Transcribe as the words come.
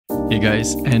Hey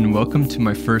guys, and welcome to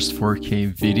my first 4K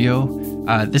video.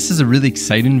 This is a really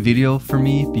exciting video for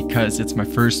me because it's my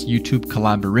first YouTube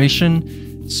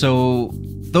collaboration. So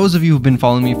those of you who've been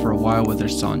following me for a while, whether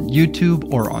it's on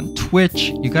YouTube or on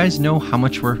Twitch, you guys know how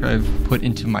much work I've put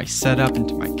into my setup,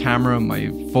 into my camera,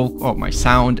 my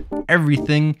sound,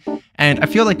 everything. And I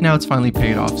feel like now it's finally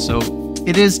paid off. So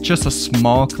it is just a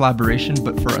small collaboration,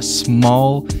 but for a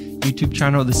small YouTube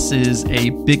channel, this is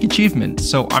a big achievement.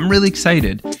 So I'm really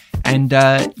excited. And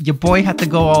your boy had to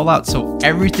go all out, so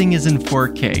everything is in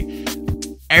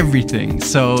 4K. Everything.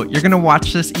 So you're gonna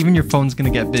watch this, even your phone's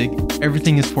gonna get big.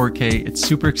 Everything is 4K. It's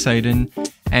super exciting.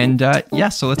 And yeah,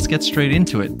 so let's get straight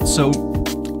into it. So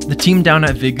the team down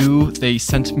at Vegue, they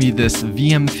sent me this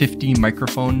VM50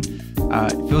 microphone.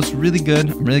 It feels really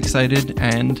good. I'm really excited.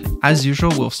 And as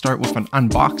usual, we'll start with an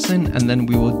unboxing and then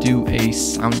we will do a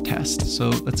sound test.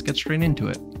 So let's get straight into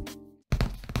it.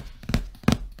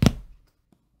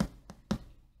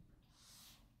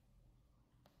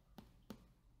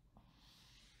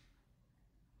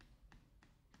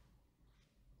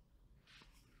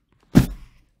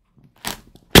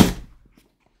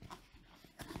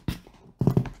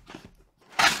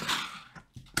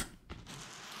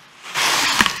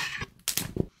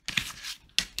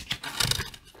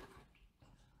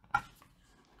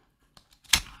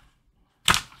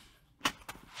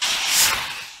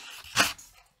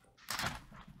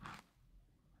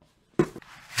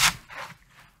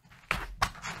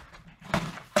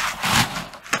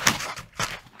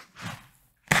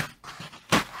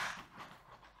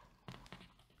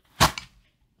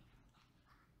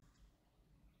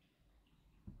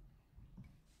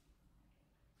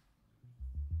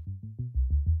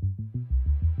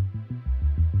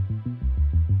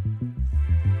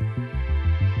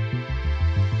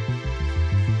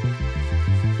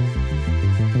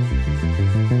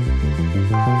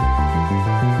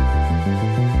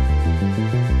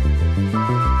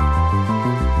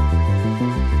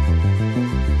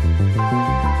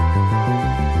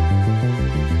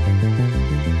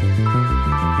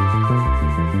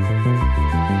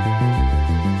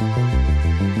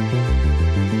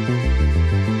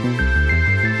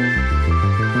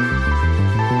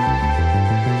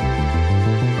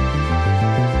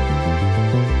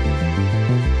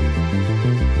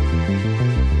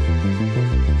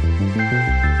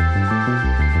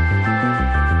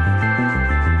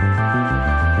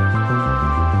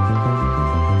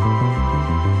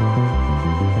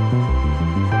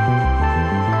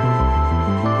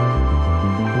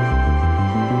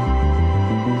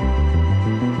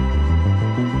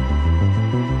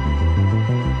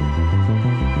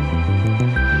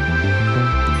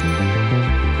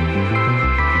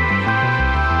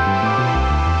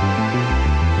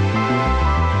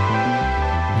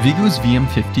 Vegue's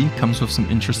VM50 comes with some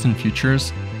interesting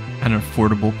features at an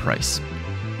affordable price.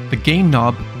 The gain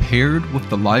knob paired with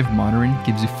the live monitoring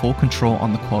gives you full control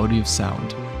on the quality of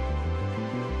sound.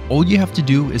 All you have to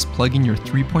do is plug in your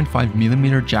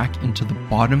 3.5mm jack into the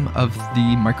bottom of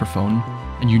the microphone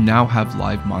and you now have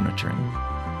live monitoring.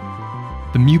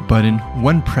 The mute button,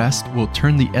 when pressed, will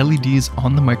turn the LEDs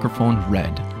on the microphone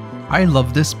red. I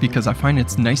love this because I find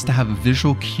it's nice to have a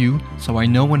visual cue so I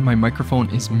know when my microphone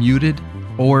is muted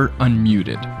or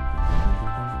unmuted.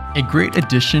 A great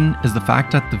addition is the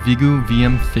fact that the Vegue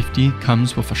VM50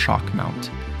 comes with a shock mount.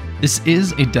 This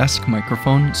is a desk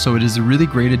microphone, so it is a really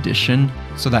great addition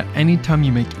so that anytime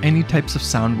you make any types of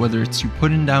sound, whether it's you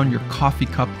putting down your coffee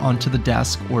cup onto the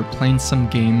desk or playing some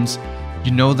games,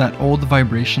 you know that all the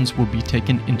vibrations will be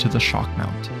taken into the shock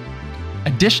mount.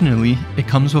 Additionally, it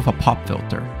comes with a pop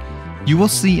filter. You will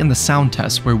see in the sound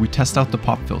test where we test out the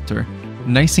pop filter,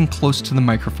 nice and close to the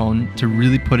microphone to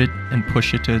really put it and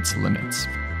push it to its limits.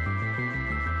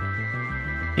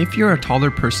 If you're a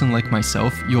taller person like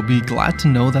myself, you'll be glad to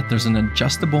know that there's an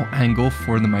adjustable angle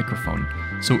for the microphone.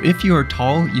 So if you are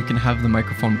tall, you can have the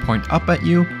microphone point up at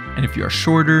you, and if you are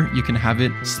shorter, you can have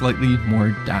it slightly more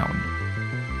down.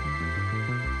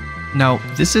 Now,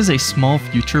 this is a small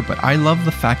feature, but I love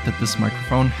the fact that this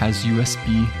microphone has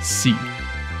USB-C.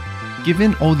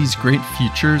 Given all these great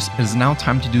features, it is now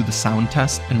time to do the sound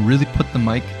test and really put the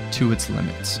mic to its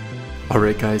limits.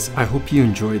 Alright guys, I hope you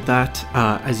enjoyed that.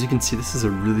 As you can see, this is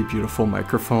a really beautiful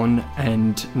microphone,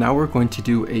 and now we're going to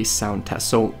do a sound test.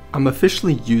 So I'm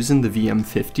officially using the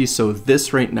VM50, so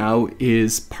this right now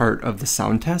is part of the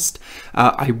sound test.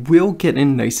 I will get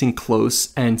in nice and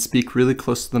close and speak really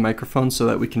close to the microphone so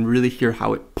that we can really hear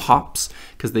how it pops,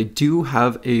 because they do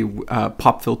have a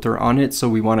pop filter on it, so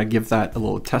we want to give that a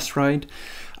little test ride.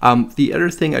 The other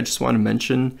thing I just want to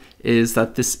mention is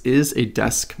that this is a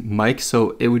desk mic,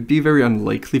 so it would be very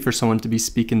unlikely for someone to be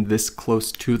speaking this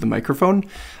close to the microphone,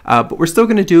 but we're still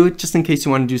going to do it just in case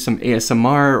you want to do some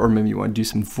ASMR, or maybe you want to do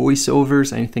some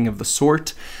voiceovers, anything of the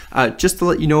sort. Just to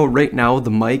let you know, right now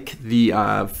the mic, the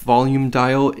volume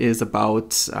dial is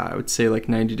about, I would say like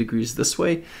 90 degrees this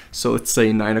way, so let's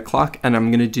say 9 o'clock, and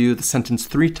I'm going to do the sentence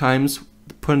 3 times,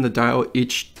 put in the dial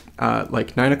each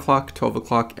like 9 o'clock, 12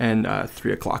 o'clock, and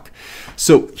 3 o'clock.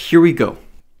 So here we go.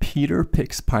 Peter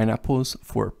picks pineapples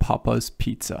for Papa's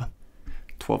pizza.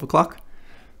 12 o'clock.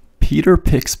 Peter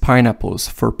picks pineapples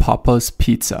for Papa's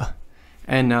pizza.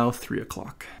 And now 3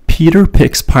 o'clock. Peter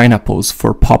picks pineapples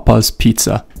for Papa's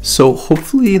pizza. So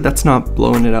hopefully that's not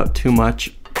blowing it out too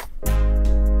much.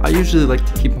 I usually like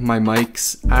to keep my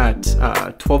mics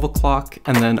at 12 o'clock,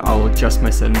 and then I'll adjust my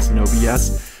settings in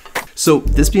OBS. So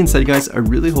this being said, guys, I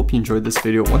really hope you enjoyed this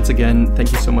video. Once again,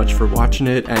 thank you so much for watching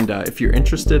it, and if you're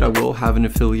interested, I will have an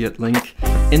affiliate link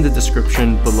in the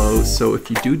description below, so if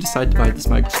you do decide to buy this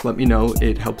mic, just let me know.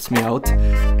 It helps me out.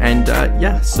 And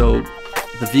yeah, so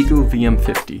the Vegue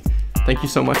VM50. Thank you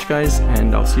so much, guys,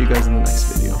 and I'll see you guys in the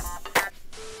next video.